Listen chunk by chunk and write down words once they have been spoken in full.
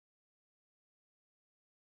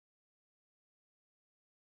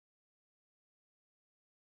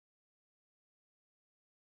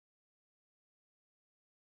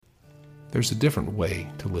there's a different way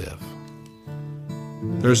to live.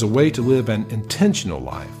 There's a way to live an intentional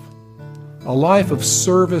life, a life of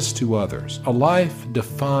service to others, a life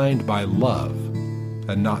defined by love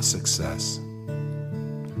and not success.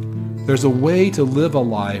 There's a way to live a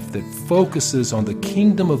life that focuses on the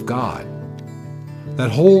kingdom of God, that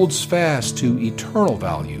holds fast to eternal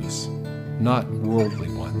values, not worldly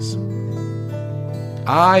ones.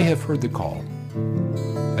 I have heard the call,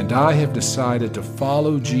 and I have decided to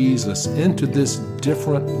follow Jesus into this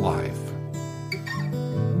different life.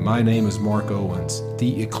 My name is Mark Owens,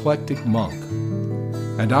 the Eclectic Monk,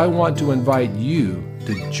 and I want to invite you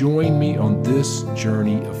to join me on this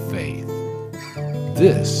journey of faith.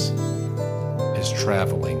 This is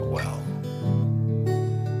traveling well.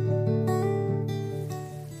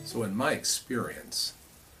 So in my experience,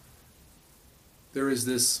 there is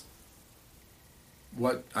this,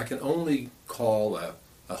 what I can only call a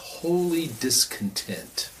holy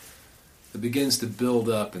discontent that begins to build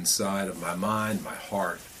up inside of my mind, my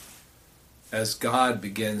heart, as God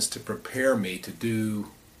begins to prepare me to do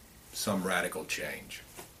some radical change.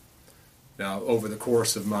 Now, over the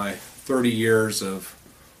course of my 30 years of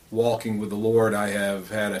walking with the Lord, I have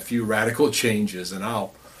had a few radical changes, and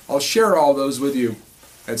I'll share all those with you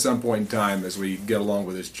at some point in time as we get along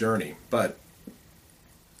with this journey. But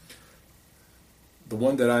the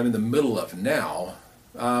one that I'm in the middle of now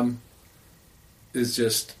is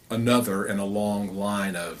just another in a long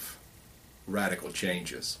line of radical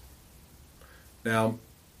changes. Now,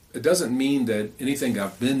 it doesn't mean that anything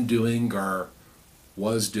I've been doing or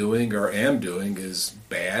was doing or am doing is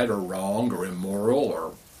bad or wrong or immoral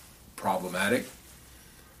or problematic.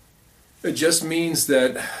 It just means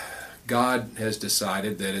that God has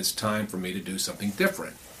decided that it's time for me to do something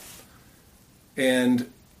different.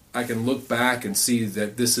 And I can look back and see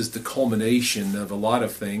that this is the culmination of a lot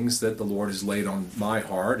of things that the Lord has laid on my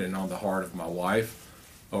heart and on the heart of my wife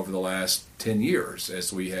over the last 10 years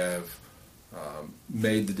as we have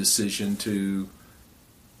made the decision to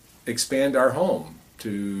expand our home,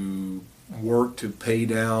 to work to pay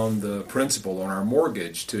down the principal on our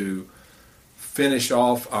mortgage, to finish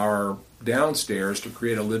off our downstairs to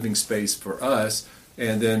create a living space for us,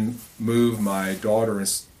 and then move my daughter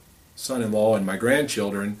and son-in-law and my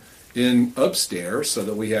grandchildren in upstairs so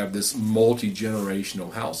that we have this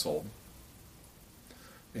multi-generational household.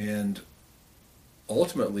 And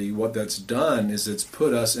ultimately what that's done is it's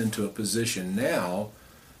put us into a position now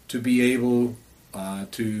to be able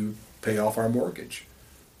to pay off our mortgage.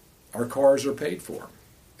 Our cars are paid for,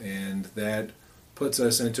 and that puts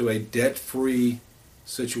us into a debt-free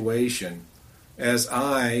situation as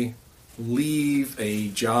I leave a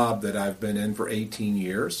job that I've been in for 18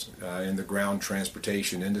 years in the ground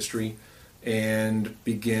transportation industry and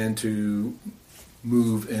begin to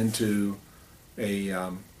move into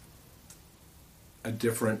a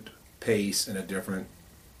different pace and a different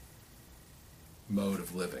mode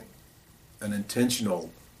of living. An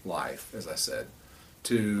intentional life, as I said,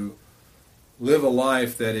 to live a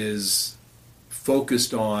life that is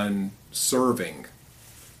focused on serving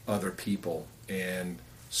other people and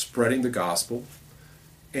spreading the gospel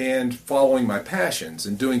and following my passions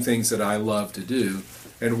and doing things that I love to do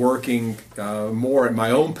and working more at my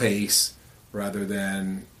own pace rather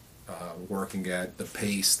than working at the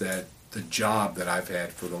pace that the job that I've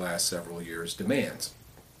had for the last several years demands.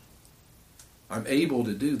 I'm able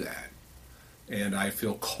to do that, and I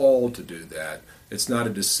feel called to do that. It's not a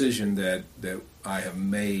decision that I have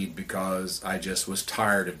made because I just was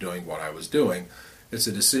tired of doing what I was doing. It's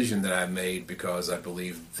a decision that I made because I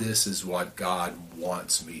believe this is what God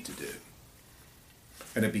wants me to do.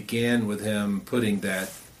 And it began with Him putting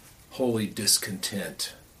that holy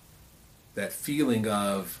discontent, that feeling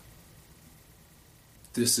of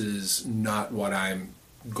this is not what I'm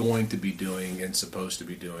going to be doing and supposed to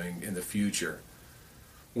be doing in the future,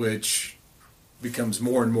 which becomes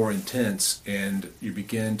more and more intense, and you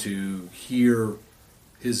begin to hear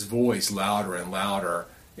His voice louder and louder,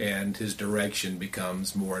 and His direction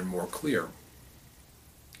becomes more and more clear.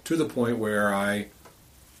 To the point where I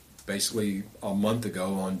basically a month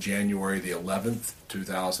ago on January the 11th,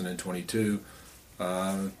 2022,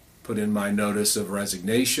 put in my notice of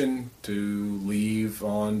resignation to leave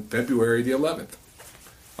on February the 11th.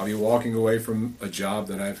 I'll be walking away from a job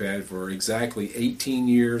that I've had for exactly 18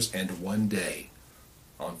 years and 1 day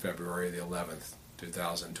on February the 11th,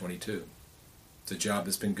 2022. It's a job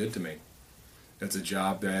that's been good to me. It's a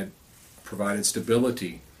job that provided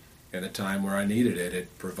stability in a time where I needed it.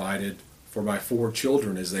 It provided for my 4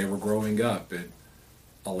 children as they were growing up. It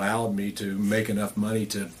allowed me to make enough money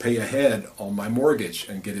to pay ahead on my mortgage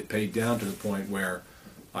and get it paid down to the point where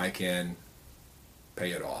I can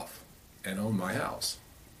pay it off. and own my house,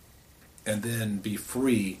 and then be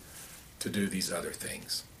free to do these other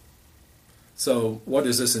things. So what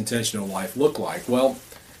does this intentional life look like? Well,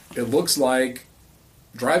 it looks like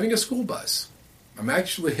driving a school bus. I'm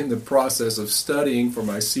actually in the process of studying for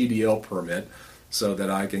my CDL permit so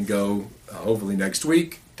that I can go hopefully next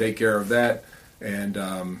week, take care of that, and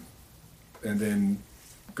then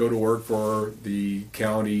go to work for the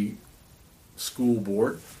county school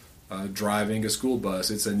board, driving a school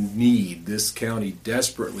bus. It's a need. This county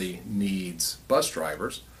desperately needs bus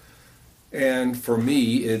drivers. And for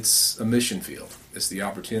me, it's a mission field. It's the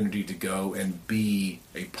opportunity to go and be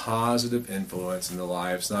a positive influence in the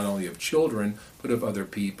lives not only of children, but of other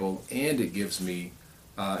people. And it gives me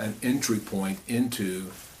an entry point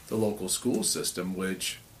into the local school system,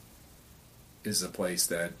 which is a place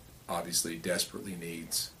that obviously desperately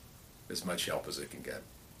needs as much help as it can get.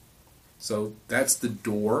 So that's the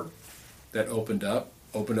door that opened up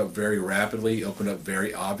very rapidly, opened up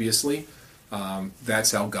very obviously.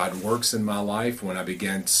 That's how God works in my life. When I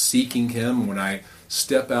began seeking Him, when I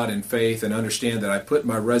step out in faith and understand that I put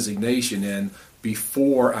my resignation in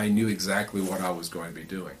before I knew exactly what I was going to be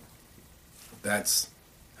doing. That's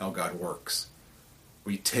how God works.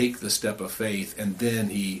 We take the step of faith, and then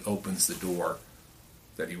He opens the door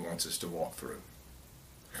that He wants us to walk through.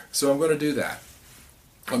 So I'm going to do that.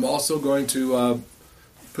 I'm also going to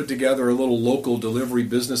put together a little local delivery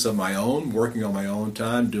business of my own, working on my own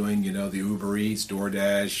time, doing, the Uber Eats,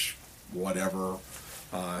 DoorDash, whatever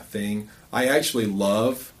thing. I actually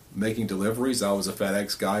love making deliveries. I was a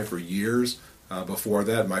FedEx guy for years. Before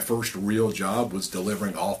that, my first real job was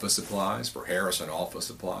delivering office supplies for Harrison Office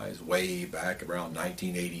Supplies way back around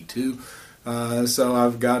 1982. So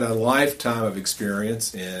I've got a lifetime of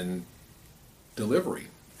experience in delivery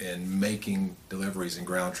and making deliveries in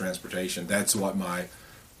ground transportation. That's what my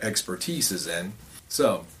expertise is in.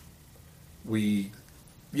 So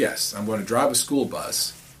I'm going to drive a school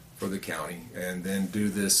bus for the county and then do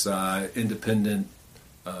this independent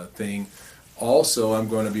thing. Also, I'm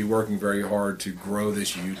going to be working very hard to grow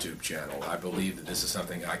this YouTube channel. I believe that this is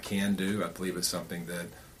something I can do. I believe it's something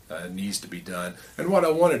that needs to be done. And what I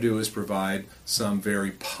want to do is provide some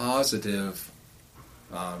very positive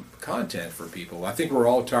content for people. I think we're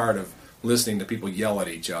all tired of listening to people yell at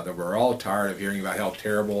each other. We're all tired of hearing about how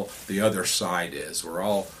terrible the other side is. We're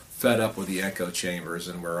all fed up with the echo chambers,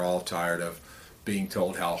 and we're all tired of being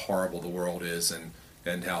told how horrible the world is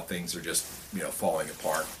and how things are just falling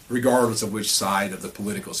apart, regardless of which side of the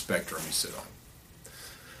political spectrum you sit on.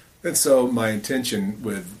 And so my intention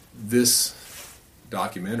with this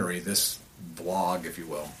documentary, this vlog, if you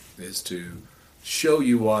will, is to show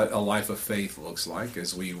you what a life of faith looks like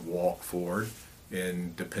as we walk forward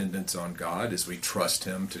in dependence on God, as we trust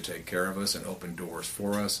Him to take care of us and open doors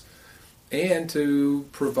for us, and to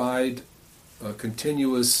provide a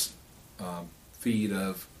continuous feed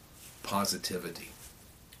of positivity,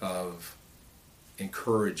 of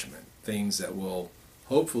encouragement, things that will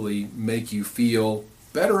hopefully make you feel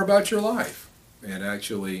better about your life and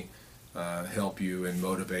actually help you and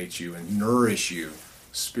motivate you and nourish you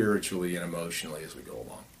spiritually and emotionally as we go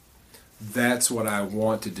along. That's what I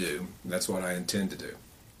want to do. That's what I intend to do.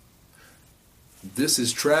 This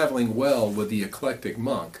is traveling well with the eclectic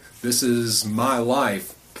monk. This is my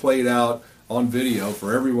life played out on video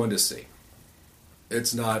for everyone to see.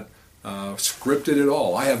 It's not scripted at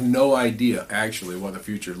all. I have no idea actually what the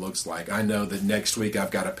future looks like. I know that next week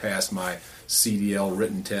I've got to pass my CDL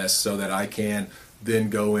written test so that I can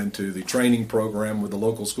then go into the training program with the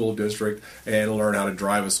local school district and learn how to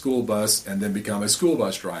drive a school bus and then become a school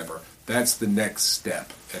bus driver. That's the next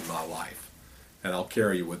step in my life. And I'll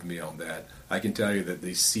carry you with me on that. I can tell you that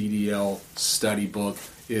the CDL study book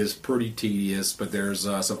is pretty tedious, but there's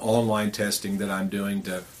some online testing that I'm doing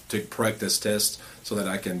to practice tests so that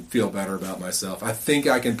I can feel better about myself. I think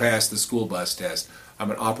I can pass the school bus test.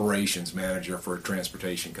 I'm an operations manager for a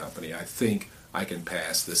transportation company. I think I can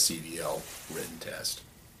pass the CDL written test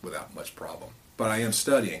without much problem. But I am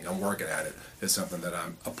studying. I'm working at it. It's something that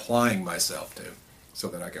I'm applying myself to so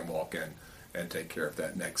that I can walk in and take care of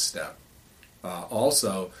that next step.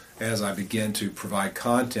 Also, as I begin to provide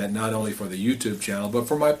content not only for the YouTube channel, but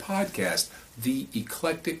for my podcast, The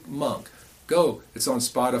Eclectic Monk. Go. It's on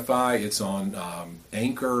Spotify. It's on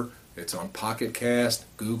Anchor. It's on Pocket Cast,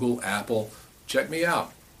 Google, Apple. Check me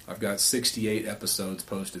out. I've got 68 episodes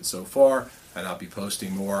posted so far, and I'll be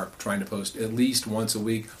posting more, trying to post at least once a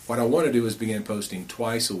week. What I want to do is begin posting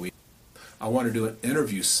twice a week. I want to do an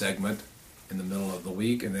interview segment in the middle of the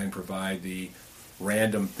week and then provide the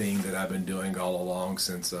random thing that I've been doing all along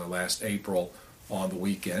since last April on the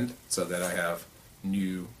weekend so that I have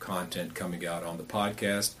new content coming out on the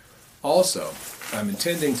podcast. Also, I'm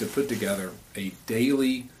intending to put together a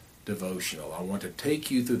daily devotional. I want to take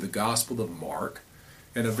you through the Gospel of Mark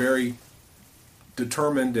in a very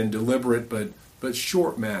determined and deliberate but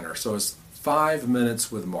short manner. So it's 5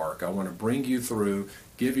 minutes with Mark. I want to bring you through,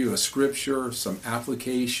 give you a scripture, some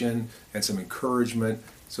application, and some encouragement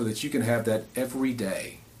so that you can have that every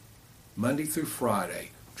day, Monday through Friday,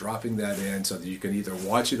 dropping that in so that you can either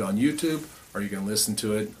watch it on YouTube or you can listen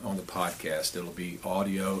to it on the podcast. It'll be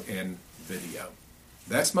audio and video.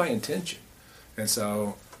 That's my intention. And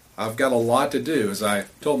so I've got a lot to do. As I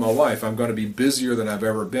told my wife, I'm going to be busier than I've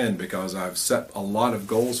ever been because I've set a lot of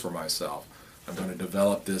goals for myself. I'm going to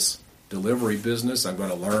develop this delivery business. I'm going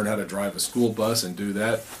to learn how to drive a school bus and do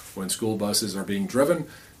that when school buses are being driven.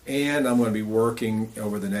 And I'm going to be working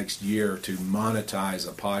over the next year to monetize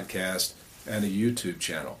a podcast and a YouTube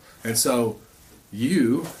channel. And so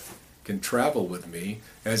you can travel with me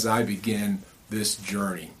as I begin this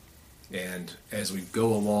journey. And as we go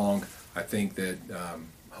along, I think that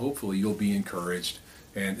hopefully you'll be encouraged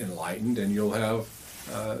and enlightened, and you'll have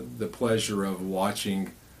the pleasure of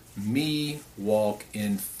watching me walk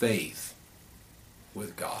in faith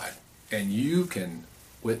with God. And you can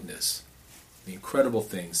witness the incredible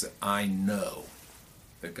things that I know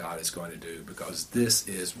that God is going to do, because this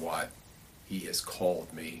is what He has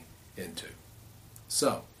called me into.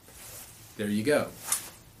 So, there you go.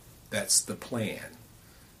 That's the plan.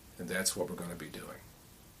 And that's what we're going to be doing.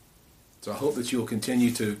 So I hope that you'll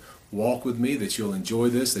continue to walk with me, that you'll enjoy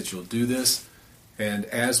this, that you'll do this. And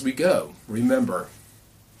as we go, remember,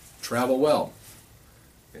 travel well,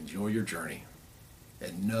 enjoy your journey,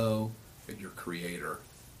 and know that your Creator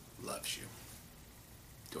loves you.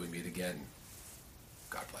 Till we meet again,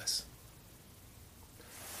 God bless.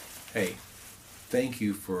 Hey, thank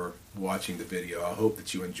you for watching the video. I hope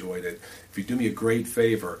that you enjoyed it. If you do me a great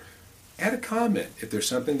favor, add a comment. If there's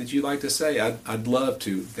something that you'd like to say, I'd love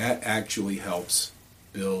to. That actually helps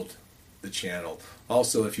build the channel.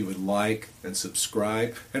 Also, if you would like and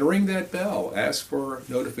subscribe and ring that bell, ask for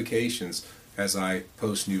notifications as I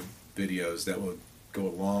post new videos. That will go a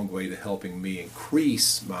long way to helping me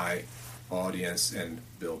increase my audience and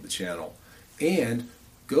build the channel. And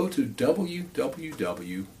go to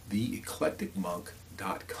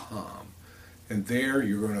www.theeclecticmonk.com. And there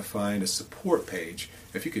you're going to find a support page.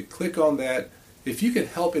 If you could click on that, if you could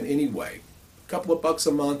help in any way, a couple of bucks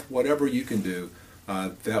a month, whatever you can do,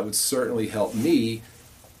 that would certainly help me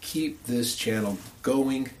keep this channel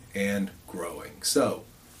going and growing. So,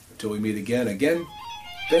 until we meet again,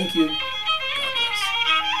 thank you.